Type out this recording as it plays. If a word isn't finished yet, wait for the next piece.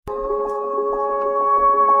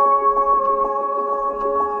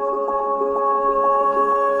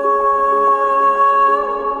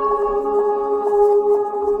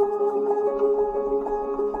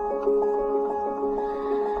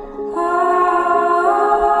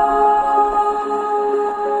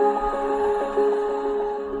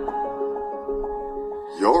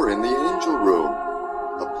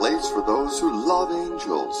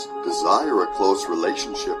close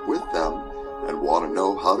relationship with them and want to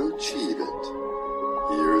know how to achieve it.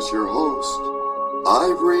 Here's your host,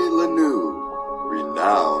 Ivory Lanoux,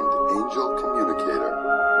 renowned angel communicator.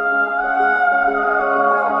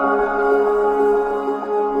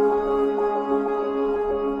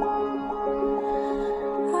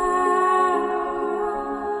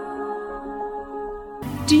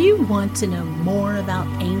 Do you want to know more about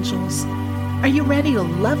angels? Are you ready to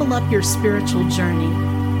level up your spiritual journey?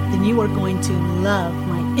 Then you are going to love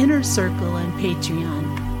my Inner Circle on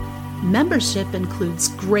Patreon. Membership includes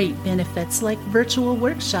great benefits like virtual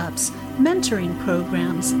workshops, mentoring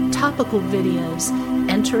programs, topical videos,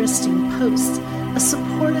 interesting posts, a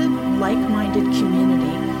supportive, like-minded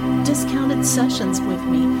community, discounted sessions with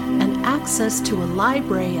me, and access to a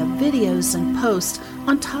library of videos and posts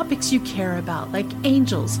on topics you care about like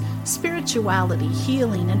angels, spirituality,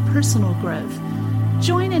 healing, and personal growth.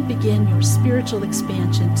 Join and begin your spiritual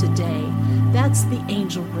expansion today. That's the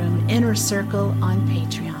Angel Room Inner Circle on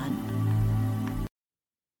Patreon.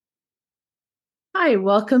 Hi,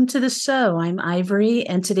 welcome to the show. I'm Ivory,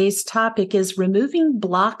 and today's topic is removing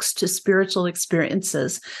blocks to spiritual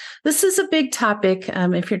experiences. This is a big topic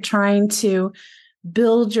if you're trying to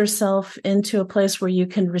build yourself into a place where you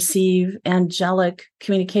can receive angelic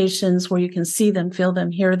communications, where you can see them, feel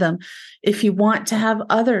them, hear them. If you want to have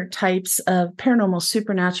other types of paranormal,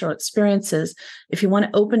 supernatural experiences, if you want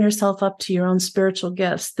to open yourself up to your own spiritual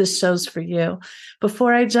gifts, this show's for you.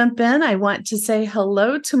 Before I jump in, I want to say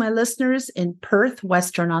hello to my listeners in Perth,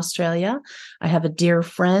 Western Australia. I have a dear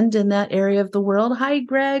friend in that area of the world. Hi,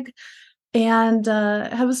 Greg. And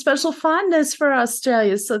have a special fondness for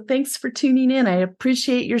Australia. So thanks for tuning in. I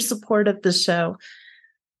appreciate your support of the show.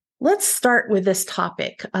 Let's start with this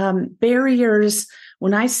topic. Barriers.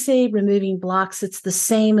 When I say removing blocks, it's the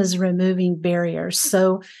same as removing barriers.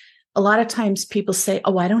 So a lot of times people say,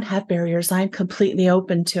 oh, I don't have barriers. I'm completely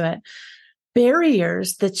open to it.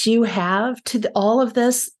 Barriers that you have to all of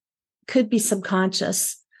this could be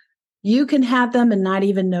subconscious. You can have them and not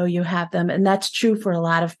even know you have them. And that's true for a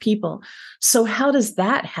lot of people. So how does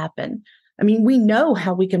that happen? I mean, we know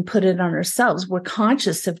how we can put it on ourselves. We're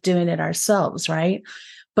conscious of doing it ourselves, right?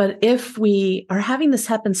 But if we are having this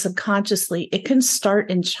happen subconsciously, it can start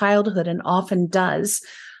in childhood and often does.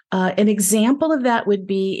 An example of that would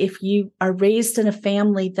be if you are raised in a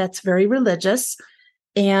family that's very religious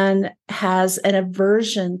and has an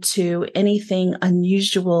aversion to anything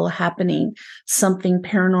unusual happening, something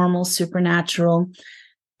paranormal, supernatural.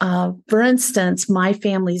 For instance, my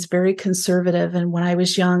family's very conservative. And when I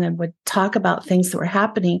was young and would talk about things that were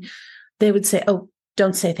happening, they would say, oh,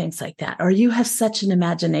 don't say things like that, or you have such an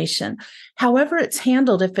imagination. However it's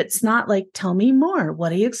handled, if it's not like, tell me more,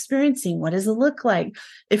 what are you experiencing? What does it look like?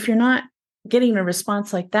 If you're not getting a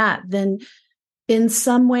response like that, then in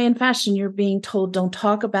some way and fashion, you're being told, don't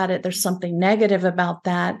talk about it. There's something negative about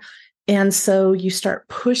that. And so you start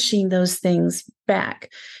pushing those things back.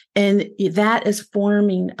 And that is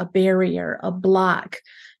forming a barrier, a block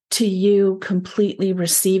to you completely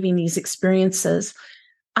receiving these experiences.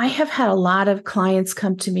 I have had a lot of clients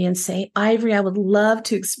come to me and say, Ivory, I would love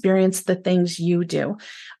to experience the things you do.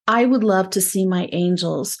 I would love to see my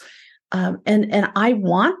angels. And I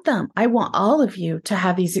want them. I want all of you to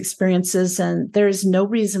have these experiences. And there is no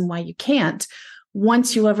reason why you can't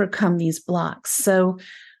once you overcome these blocks. So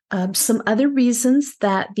some other reasons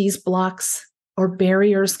that these blocks or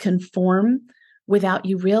barriers can form without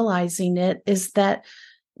you realizing it is that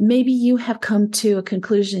maybe you have come to a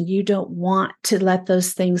conclusion you don't want to let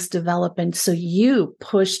those things develop. And so you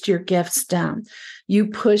pushed your gifts down. You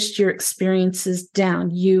pushed your experiences down.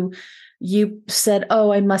 You said,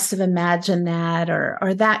 oh, I must have imagined that,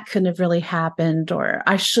 or that couldn't have really happened, or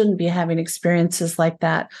I shouldn't be having experiences like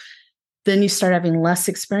that. Then you start having less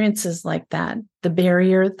experiences like that. The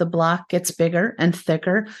barrier, the block gets bigger and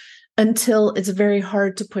thicker until it's very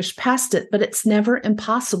hard to push past it, but it's never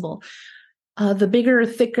impossible. The bigger or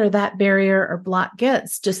thicker that barrier or block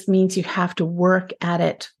gets just means you have to work at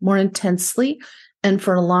it more intensely and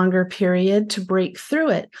for a longer period to break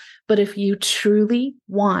through it. But if you truly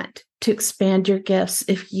want to expand your gifts,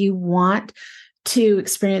 if you want to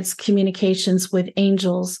experience communications with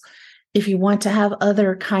angels, if you want to have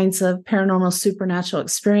other kinds of paranormal supernatural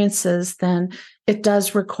experiences, then it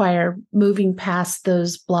does require moving past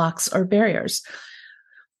those blocks or barriers.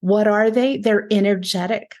 What are they? They're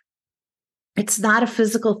energetic. It's not a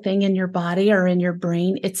physical thing in your body or in your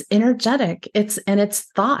brain. It's energetic. It's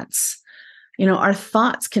thoughts. You know, our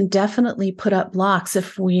thoughts can definitely put up blocks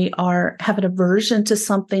if we have an aversion to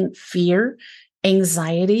something. Fear,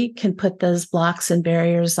 anxiety can put those blocks and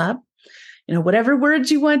barriers up. You know, whatever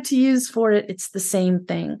words you want to use for it, it's the same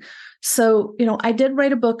thing. So, I did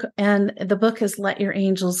write a book, and the book is Let Your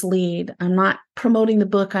Angels Lead. I'm not promoting the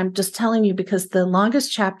book. I'm just telling you because the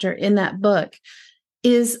longest chapter in that book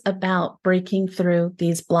is about breaking through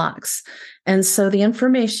these blocks. And so the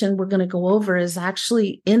information we're going to go over is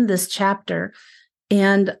actually in this chapter.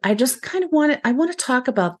 And I just kind of want to talk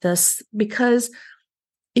about this because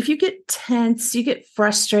if you get tense, you get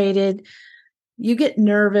frustrated, you get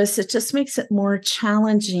nervous, it just makes it more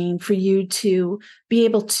challenging for you to be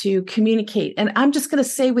able to communicate. And I'm just going to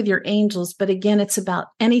say with your angels, but again, it's about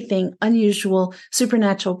anything unusual,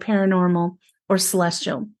 supernatural, paranormal, or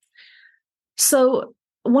celestial. So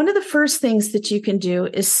one of the first things that you can do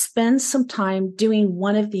is spend some time doing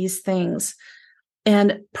one of these things,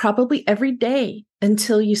 and probably every day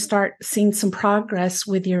until you start seeing some progress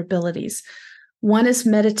with your abilities. One is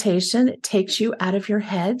meditation. It takes you out of your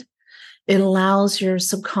head. It allows your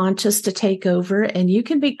subconscious to take over, and you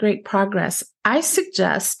can make great progress. I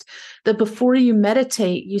suggest that before you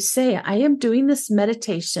meditate, you say, I am doing this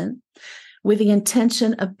meditation with the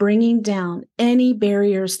intention of bringing down any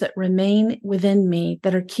barriers that remain within me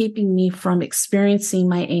that are keeping me from experiencing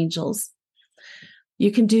my angels.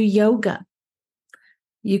 You can do yoga.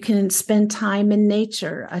 You can spend time in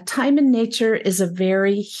nature. Time in nature is a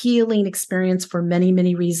very healing experience for many,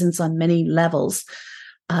 many reasons on many levels.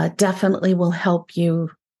 Definitely will help you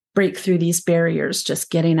break through these barriers, just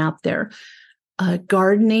getting out there.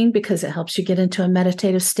 Gardening, because it helps you get into a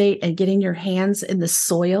meditative state, and getting your hands in the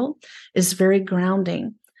soil is very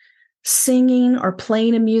grounding. Singing or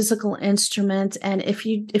playing a musical instrument. And if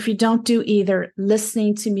you don't do either,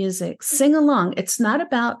 listening to music, sing along. It's not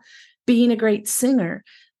about being a great singer.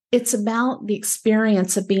 It's about the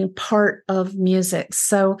experience of being part of music.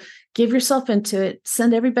 So give yourself into it,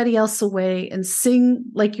 send everybody else away, and sing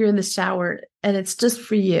like you're in the shower, and it's just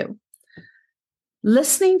for you.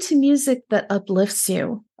 Listening to music that uplifts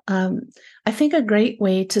you. I think a great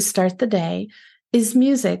way to start the day is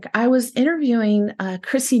music. I was interviewing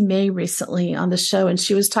Chrissy May recently on the show, and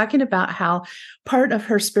she was talking about how part of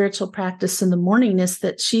her spiritual practice in the morning is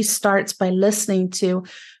that she starts by listening to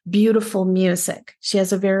beautiful music. She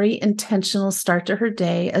has a very intentional start to her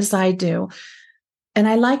day, as I do. And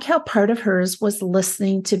I like how part of hers was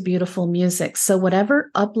listening to beautiful music. So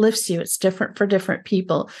whatever uplifts you, it's different for different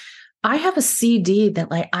people. I have a CD that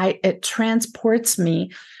it transports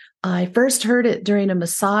me. I first heard it during a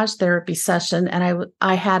massage therapy session, and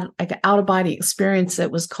I had like an out-of-body experience. It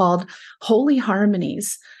was called Holy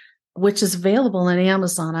Harmonies, which is available on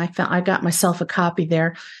Amazon. I got myself a copy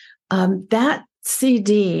there. That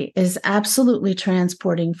CD is absolutely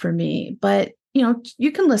transporting for me, but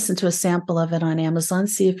you can listen to a sample of it on Amazon,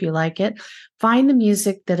 see if you like it. Find the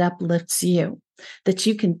music that uplifts you, that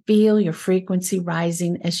you can feel your frequency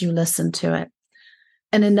rising as you listen to it.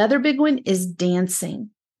 And another big one is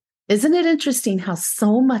dancing. Isn't it interesting how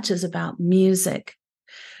so much is about music?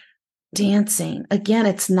 Dancing. Again,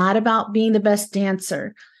 it's not about being the best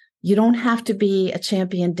dancer. You don't have to be a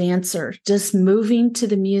champion dancer. Just moving to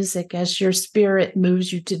the music as your spirit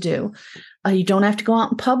moves you to do. You don't have to go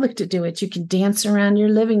out in public to do it. You can dance around your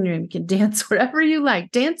living room. You can dance wherever you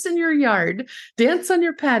like. Dance in your yard. Dance on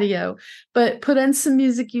your patio. But put on some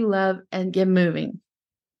music you love and get moving.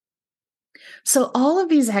 So all of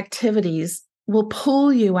these activities will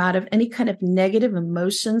pull you out of any kind of negative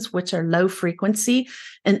emotions, which are low frequency.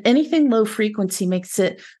 And anything low frequency makes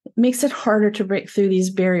it harder to break through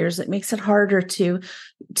these barriers. It makes it harder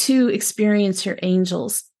to experience your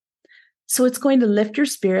angels. So it's going to lift your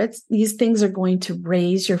spirits. These things are going to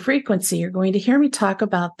raise your frequency. You're going to hear me talk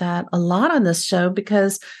about that a lot on this show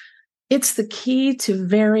because it's the key to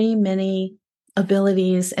very many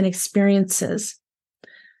abilities and experiences.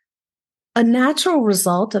 A natural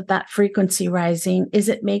result of that frequency rising is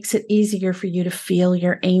it makes it easier for you to feel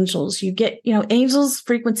your angels. You get, angels'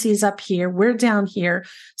 frequency is up here. We're down here.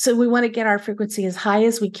 So we want to get our frequency as high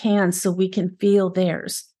as we can so we can feel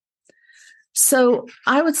theirs. So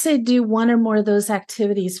I would say do one or more of those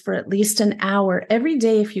activities for at least an hour every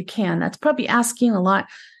day if you can. That's probably asking a lot.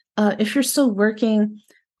 If you're still working,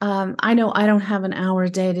 I know I don't have an hour a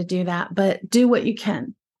day to do that, but do what you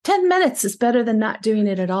can. 10 minutes is better than not doing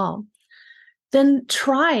it at all. Then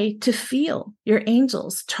try to feel your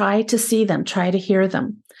angels. Try to see them. Try to hear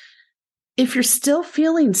them. If you're still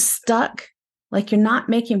feeling stuck, like you're not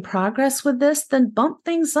making progress with this, then bump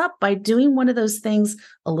things up by doing one of those things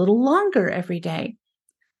a little longer every day.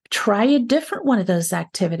 Try a different one of those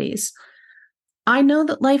activities. I know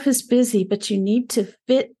that life is busy, but you need to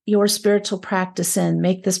fit your spiritual practice in.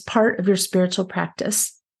 Make this part of your spiritual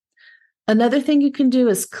practice. Another thing you can do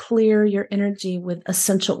is clear your energy with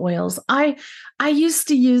essential oils. I used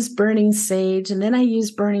to use burning sage, and then I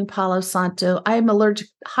use burning Palo Santo. I'm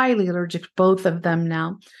highly allergic to both of them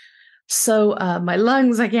now. So my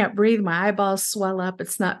lungs, I can't breathe. My eyeballs swell up.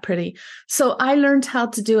 It's not pretty. So I learned how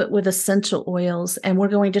to do it with essential oils, and we're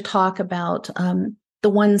going to talk about the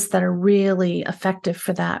ones that are really effective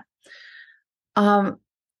for that.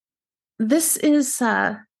 This is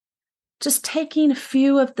just taking a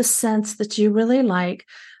few of the scents that you really like.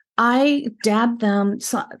 I dab them.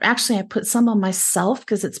 So actually, I put some on myself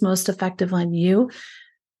because it's most effective on you.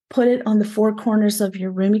 Put it on the four corners of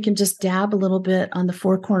your room. You can just dab a little bit on the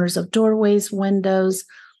four corners of doorways, windows.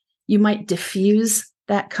 You might diffuse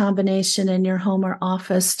that combination in your home or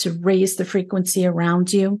office to raise the frequency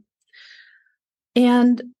around you.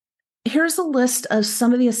 And here's a list of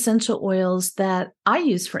some of the essential oils that I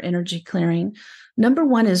use for energy clearing. Number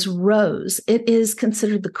one is rose. It is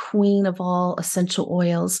considered the queen of all essential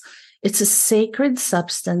oils. It's a sacred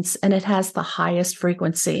substance and it has the highest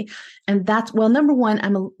frequency. And that's, well, number one,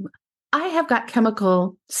 I have got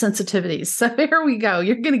chemical sensitivities. So here we go.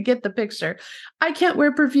 You're going to get the picture. I can't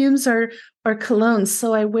wear perfumes or colognes.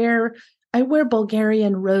 So I wear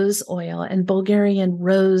Bulgarian rose oil and Bulgarian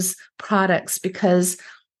rose products because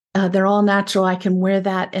they're all natural. I can wear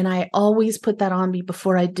that. And I always put that on me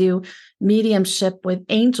before I do mediumship with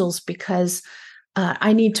angels because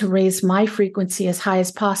I need to raise my frequency as high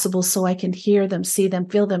as possible so I can hear them, see them,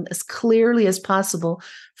 feel them as clearly as possible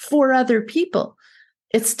for other people.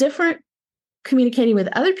 It's different communicating with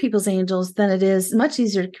other people's angels than it is much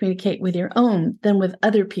easier to communicate with your own than with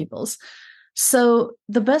other people's. So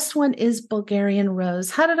the best one is Bulgarian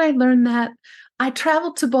rose. How did I learn that? I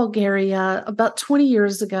traveled to Bulgaria about 20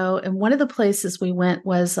 years ago, and one of the places we went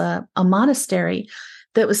was a monastery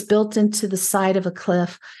that was built into the side of a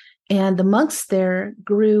cliff. And the monks there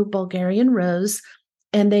grew Bulgarian rose,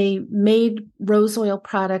 and they made rose oil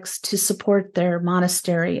products to support their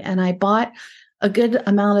monastery. And I bought a good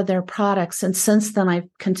amount of their products. And since then, I've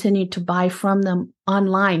continued to buy from them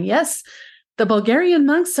online. Yes, the Bulgarian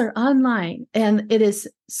monks are online, and it is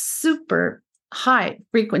super high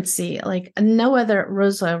frequency. Like no other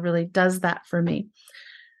rose oil really does that for me.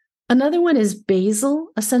 Another one is basil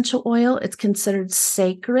essential oil. It's considered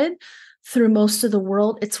sacred through most of the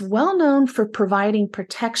world. It's well known for providing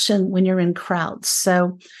protection when you're in crowds.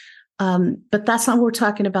 So, but that's not what we're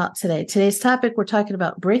talking about today. Today's topic, we're talking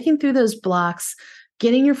about breaking through those blocks,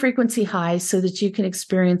 getting your frequency high so that you can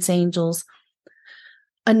experience angels.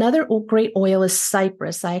 Another great oil is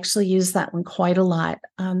cypress. I actually use that one quite a lot.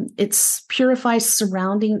 It purifies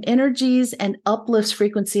surrounding energies and uplifts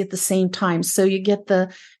frequency at the same time. So you get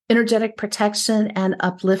the energetic protection and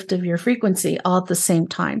uplift of your frequency all at the same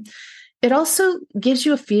time. It also gives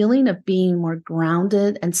you a feeling of being more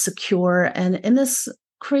grounded and secure. And in this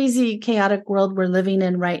crazy, chaotic world we're living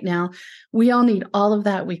in right now, we all need all of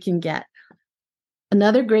that we can get.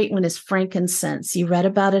 Another great one is frankincense. You read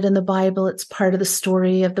about it in the Bible. It's part of the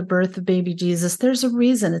story of the birth of baby Jesus. There's a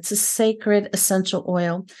reason. It's a sacred essential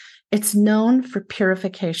oil. It's known for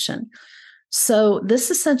purification. So this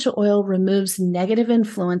essential oil removes negative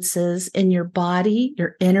influences in your body,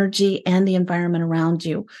 your energy, and the environment around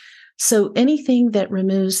you. So anything that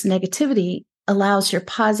removes negativity allows your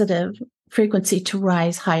positive frequency to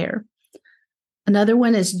rise higher. Another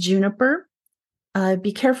one is juniper.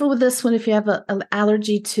 Be careful with this one. If you have an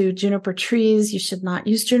allergy to juniper trees, you should not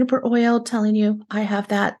use juniper oil. Telling you, I have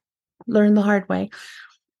that, learned the hard way.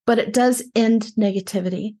 But it does end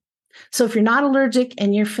negativity. So if you're not allergic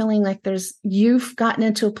and you're feeling like you've gotten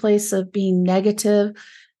into a place of being negative,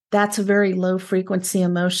 that's a very low frequency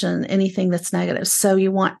emotion, anything that's negative. So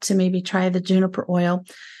you want to maybe try the juniper oil.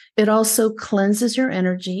 It also cleanses your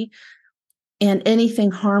energy and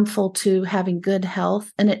anything harmful to having good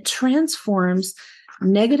health. And it transforms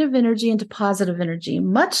negative energy into positive energy,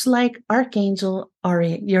 much like Archangel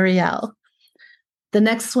Uriel. The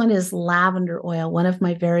next one is lavender oil, one of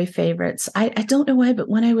my very favorites. I don't know why, but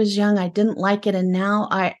when I was young, I didn't like it. And now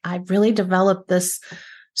I really developed this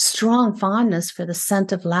strong fondness for the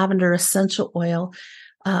scent of lavender essential oil.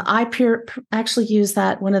 I actually use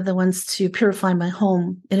that, one of the ones to purify my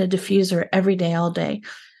home in a diffuser every day, all day.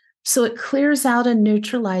 So it clears out and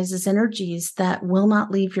neutralizes energies that will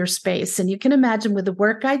not leave your space. And you can imagine with the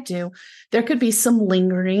work I do, there could be some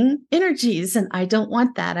lingering energies, and I don't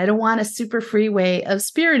want that. I don't want a super freeway of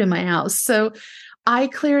spirit in my house. So I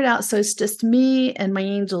clear it out so it's just me and my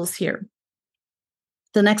angels here.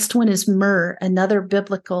 The next one is myrrh, another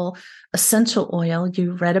biblical essential oil.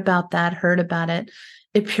 You read about that, heard about it.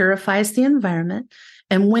 It purifies the environment.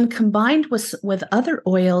 And when combined with other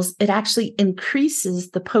oils, it actually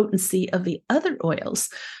increases the potency of the other oils.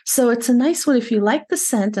 So it's a nice one. If you like the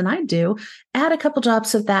scent, and I do, add a couple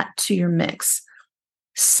drops of that to your mix.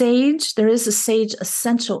 Sage, there is a sage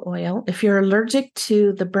essential oil. If you're allergic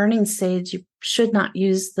to the burning sage, you should not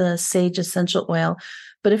use the sage essential oil.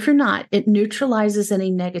 But if you're not, it neutralizes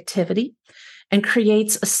any negativity and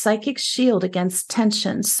creates a psychic shield against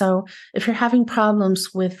tension. So if you're having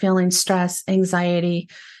problems with feeling stress, anxiety,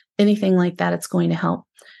 anything like that, it's going to help.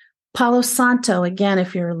 Palo Santo, again,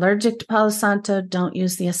 if you're allergic to Palo Santo, don't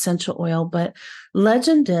use the essential oil. But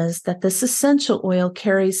legend is that this essential oil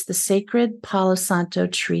carries the sacred Palo Santo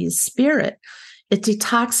tree's spirit. It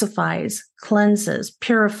detoxifies, cleanses,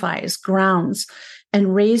 purifies, grounds,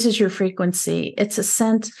 and raises your frequency. It's a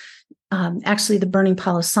scent. Actually, the burning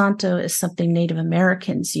Palo Santo is something Native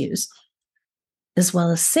Americans use, as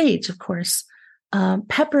well as sage, of course.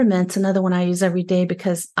 Peppermint, another one I use every day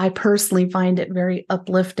because I personally find it very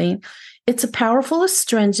uplifting. It's a powerful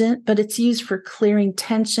astringent, but it's used for clearing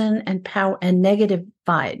tension and power and negative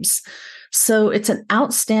vibes. So it's an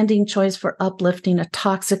outstanding choice for uplifting a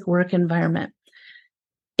toxic work environment.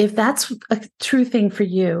 If that's a true thing for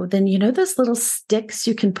you, then you know those little sticks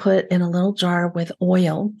you can put in a little jar with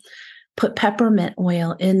oil. Put peppermint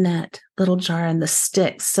oil in that little jar and the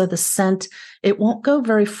sticks. So the scent, it won't go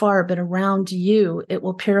very far, but around you, it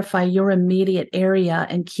will purify your immediate area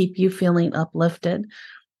and keep you feeling uplifted.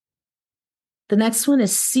 The next one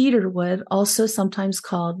is cedarwood, also sometimes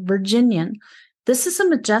called Virginian. This is a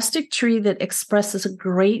majestic tree that expresses a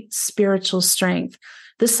great spiritual strength.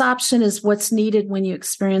 This option is what's needed when you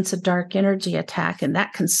experience a dark energy attack, and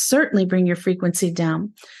that can certainly bring your frequency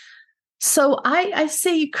down. So I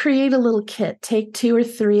say you create a little kit. Take 2 or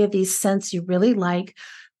 3 of these scents you really like,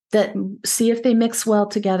 that see if they mix well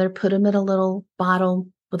together, put them in a little bottle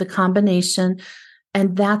with a combination,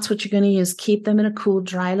 and that's what you're going to use. Keep them in a cool,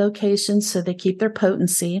 dry location so they keep their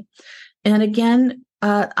potency. And again,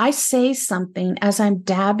 I say something as I'm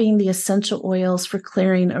dabbing the essential oils for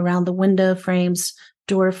clearing around the window frames,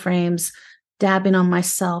 door frames, dabbing on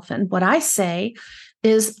myself. And what I say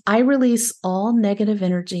is I release all negative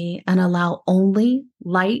energy and allow only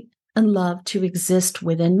light and love to exist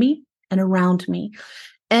within me and around me.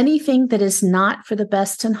 Anything that is not for the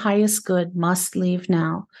best and highest good must leave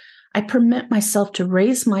now. I permit myself to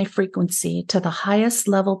raise my frequency to the highest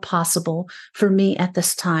level possible for me at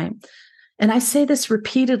this time. And I say this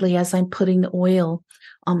repeatedly as I'm putting the oil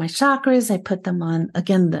on my chakras. I put them on,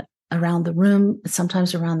 again, around the room,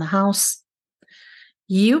 sometimes around the house.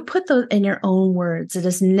 You put those in your own words. It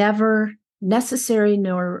is never necessary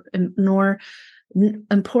nor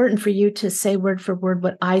important for you to say word for word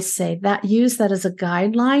what I say. That use that as a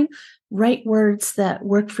guideline. Write words that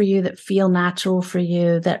work for you, that feel natural for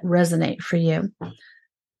you, that resonate for you.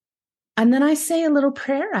 And then I say a little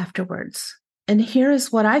prayer afterwards. And here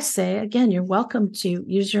is what I say. Again, you're welcome to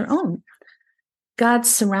use your own. God,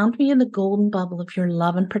 surround me in the golden bubble of your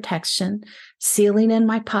love and protection, sealing in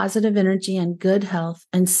my positive energy and good health,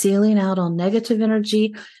 and sealing out all negative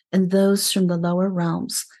energy and those from the lower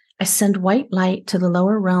realms. I send white light to the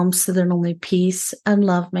lower realms so that only peace and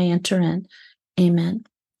love may enter in. Amen.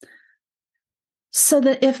 So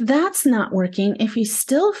that if that's not working, if you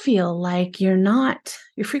still feel like your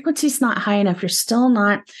frequency's not high enough,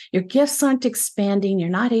 your gifts aren't expanding, you're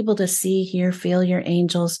not able to see, hear, feel your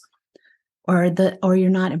angels, or you're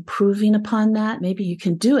not improving upon that, maybe you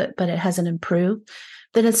can do it, but it hasn't improved,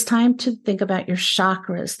 then it's time to think about your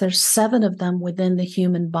chakras. There's 7 of them within the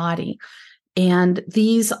human body. And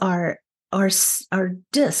these are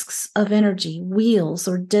discs of energy, wheels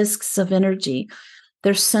or discs of energy.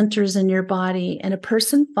 They're centers in your body. And a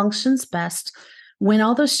person functions best when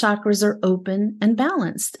all those chakras are open and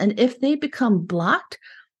balanced. And if they become blocked,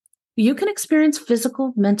 you can experience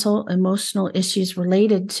physical, mental, emotional issues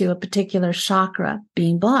related to a particular chakra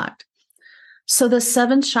being blocked. So the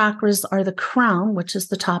 7 chakras are the crown, which is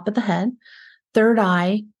the top of the head, third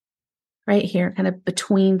eye, right here, kind of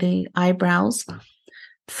between the eyebrows,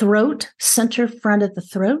 throat, center front of the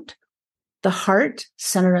throat, the heart,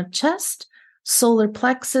 center of chest, solar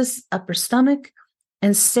plexus, upper stomach,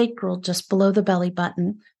 and sacral, just below the belly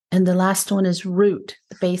button. And the last one is root,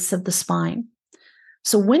 the base of the spine.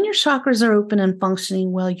 So when your chakras are open and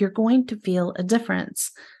functioning well, you're going to feel a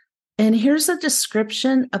difference. And here's a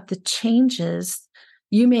description of the changes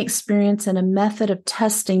you may experience and a method of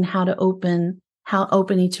testing how open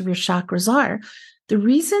each of your chakras are. The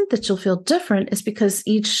reason that you'll feel different is because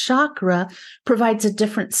each chakra provides a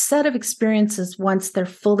different set of experiences once they're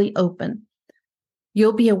fully open.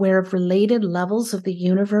 You'll be aware of related levels of the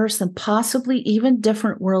universe and possibly even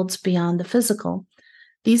different worlds beyond the physical.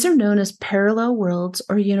 These are known as parallel worlds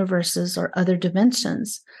or universes or other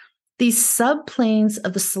dimensions. These subplanes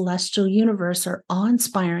of the celestial universe are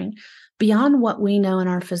awe-inspiring beyond what we know in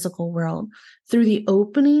our physical world. Through the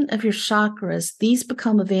opening of your chakras, these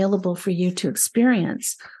become available for you to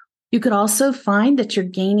experience. You could also find that you're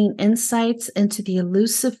gaining insights into the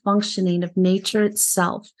elusive functioning of nature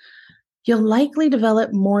itself. You'll likely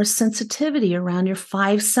develop more sensitivity around your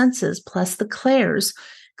five senses, plus the clairs: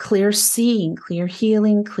 clear seeing, clear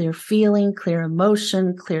healing, clear feeling, clear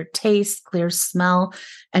emotion, clear taste, clear smell,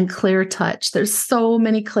 and clear touch. There's so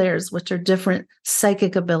many clairs, which are different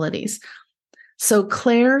psychic abilities. So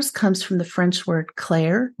clairs comes from the French word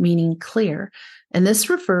clair, meaning clear. And this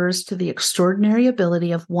refers to the extraordinary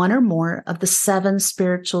ability of one or more of the seven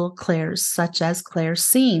spiritual clairs, such as clear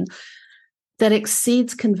seeing, that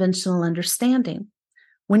exceeds conventional understanding.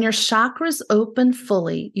 When your chakras open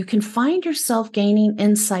fully, you can find yourself gaining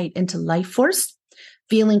insight into life force,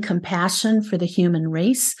 feeling compassion for the human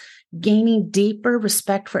race, gaining deeper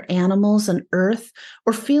respect for animals and earth,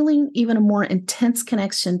 or feeling even a more intense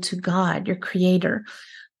connection to God, your creator.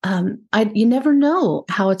 You never know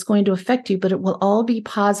how it's going to affect you, but it will all be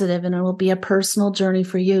positive, and it will be a personal journey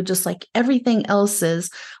for you, just like everything else is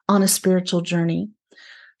on a spiritual journey.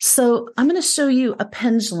 So I'm going to show you a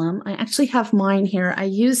pendulum. I actually have mine here. I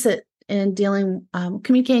use it in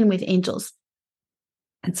communicating with angels,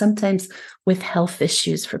 and sometimes with health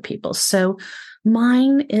issues for people. So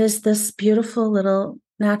mine is this beautiful little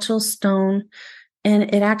natural stone,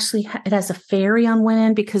 and it has a fairy on one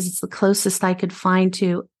end because it's the closest I could find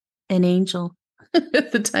to an angel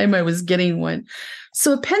at the time I was getting one.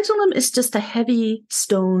 So a pendulum is just a heavy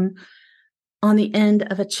stone on the end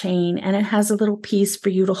of a chain, and it has a little piece for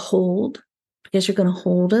you to hold, because you're going to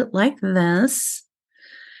hold it like this.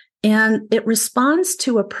 And it responds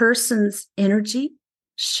to a person's energy,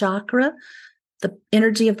 chakra, the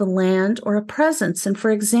energy of the land, or a presence. And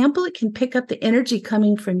for example, it can pick up the energy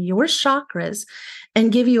coming from your chakras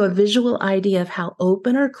and give you a visual idea of how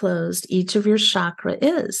open or closed each of your chakra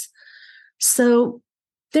is. So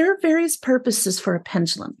there are various purposes for a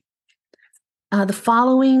pendulum. The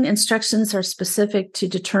following instructions are specific to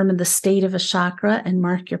determine the state of a chakra and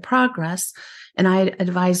mark your progress. And I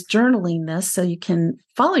advise journaling this so you can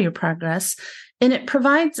follow your progress. And it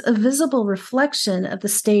provides a visible reflection of the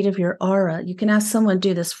state of your aura. You can ask someone to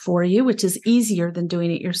do this for you, which is easier than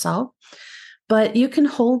doing it yourself. But you can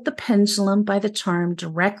hold the pendulum by the charm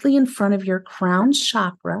directly in front of your crown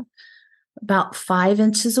chakra, about 5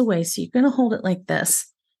 inches away. So you're going to hold it like this,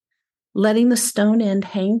 letting the stone end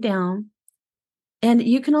hang down. And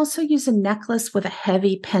you can also use a necklace with a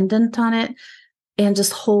heavy pendant on it and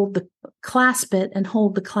just clasp it and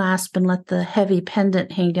hold the clasp and let the heavy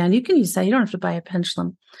pendant hang down. You can use that. You don't have to buy a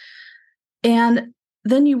pendulum. And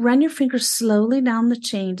then you run your fingers slowly down the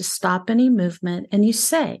chain to stop any movement. And you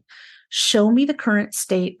say, "Show me the current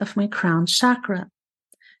state of my crown chakra."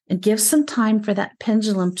 And give some time for that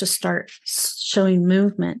pendulum to start showing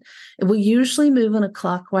movement. It will usually move in a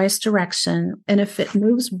clockwise direction. And if it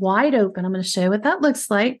moves wide open, I'm going to show you what that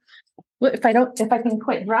looks like. If I can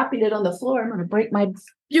quit dropping it on the floor, I'm going to break my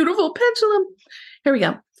beautiful pendulum. Here we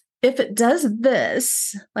go. If it does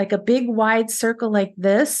this, like a big wide circle like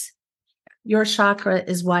this, your chakra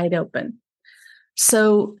is wide open.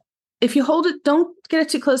 So if you hold it, don't get it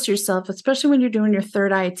too close to yourself, especially when you're doing your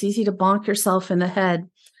third eye. It's easy to bonk yourself in the head.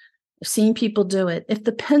 I've seen people do it. If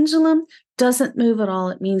the pendulum doesn't move at all,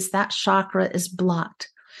 it means that chakra is blocked.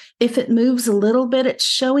 If it moves a little bit, it's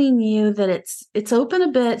showing you that it's open a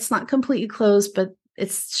bit. It's not completely closed, but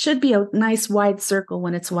it should be a nice wide circle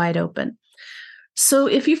when it's wide open. So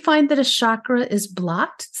if you find that a chakra is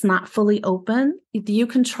blocked, it's not fully open, you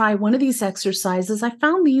can try one of these exercises. I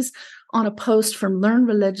found these on a post from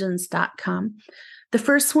learnreligions.com. The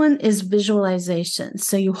first one is visualization.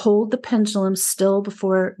 So you hold the pendulum still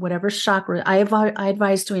before whatever chakra. I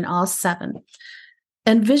advise doing all 7.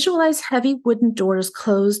 And visualize heavy wooden doors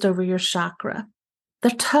closed over your chakra.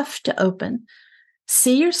 They're tough to open.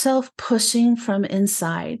 See yourself pushing from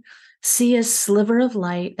inside. See a sliver of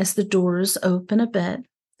light as the doors open a bit.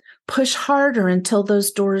 Push harder until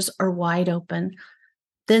those doors are wide open.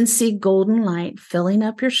 Then see golden light filling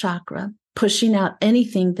up your chakra, pushing out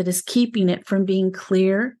anything that is keeping it from being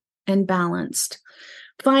clear and balanced.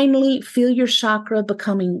 Finally, feel your chakra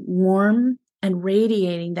becoming warm and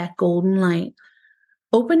radiating that golden light.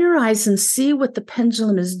 Open your eyes and see what the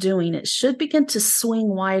pendulum is doing. It should begin to swing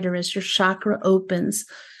wider as your chakra opens.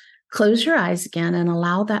 Close your eyes again and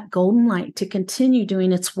allow that golden light to continue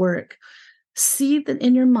doing its work. See that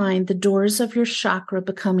in your mind, the doors of your chakra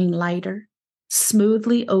becoming lighter,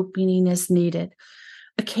 smoothly opening as needed.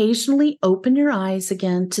 Occasionally open your eyes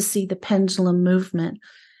again to see the pendulum movement.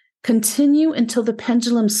 Continue until the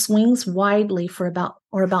pendulum swings widely for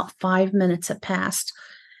about 5 minutes have passed.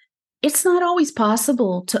 It's not always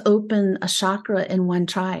possible to open a chakra in one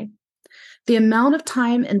try. The amount of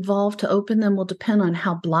time involved to open them will depend on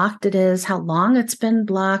how blocked it is, how long it's been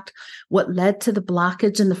blocked, what led to the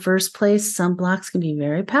blockage in the first place. Some blocks can be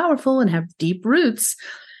very powerful and have deep roots.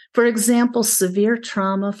 For example, severe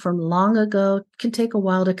trauma from long ago can take a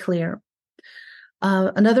while to clear.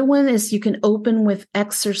 Another one is you can open with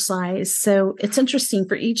exercise. So it's interesting.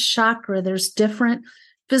 For each chakra, there's different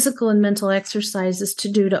physical and mental exercises to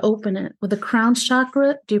do to open it. With the crown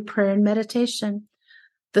chakra, do prayer and meditation.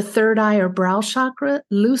 The third eye or brow chakra,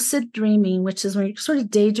 lucid dreaming, which is when you're sort of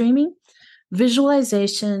daydreaming,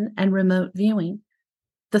 visualization, and remote viewing.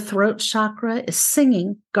 The throat chakra is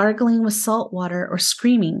singing, gargling with salt water, or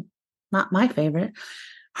screaming. Not my favorite.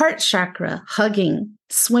 Heart chakra, hugging,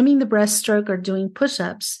 swimming the breaststroke, or doing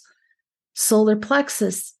push-ups. Solar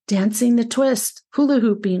plexus, dancing the twist, hula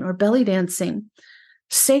hooping, or belly dancing.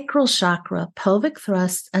 Sacral chakra, pelvic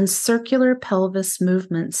thrust, and circular pelvis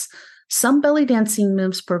movements. Some belly dancing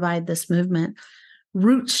moves provide this movement.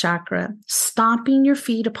 Root chakra, stomping your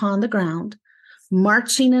feet upon the ground,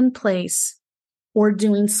 marching in place, or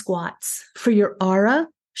doing squats. For your aura,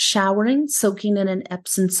 showering, soaking in an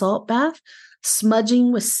Epsom salt bath,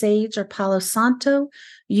 smudging with sage or Palo Santo,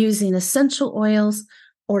 using essential oils,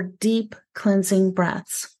 or deep cleansing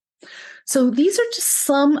breaths. So these are just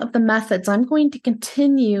some of the methods. I'm going to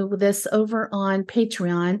continue with this over on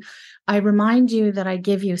Patreon. I remind you that I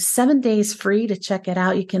give you 7 days free to check it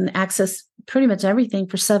out. You can access pretty much everything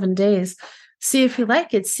for 7 days. See if you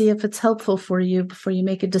like it. See if it's helpful for you before you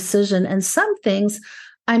make a decision. And some things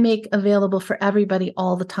I make available for everybody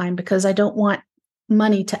all the time because I don't want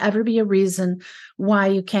money to ever be a reason why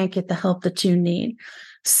you can't get the help that you need.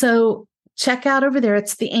 So check out over there.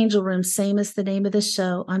 It's the Angel Room, same as the name of the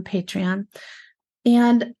show on Patreon.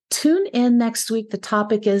 And tune in next week. The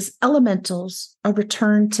topic is elementals, a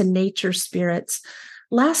return to nature spirits.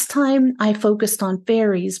 Last time I focused on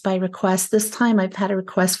fairies by request. This time I've had a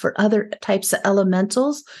request for other types of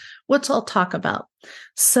elementals, which I'll talk about.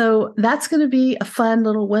 So that's going to be a fun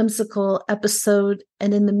little whimsical episode.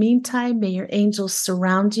 And in the meantime, may your angels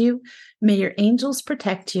surround you. May your angels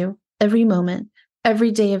protect you every moment,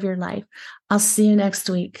 every day of your life. I'll see you next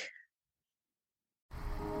week.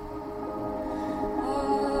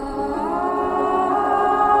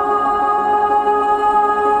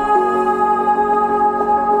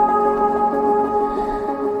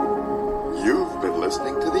 You've been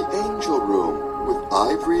listening to The Angel Room with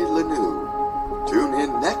Ivory Lanou. Tune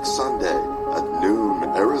in next Sunday at noon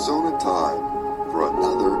Arizona time for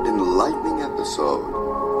another enlightening episode.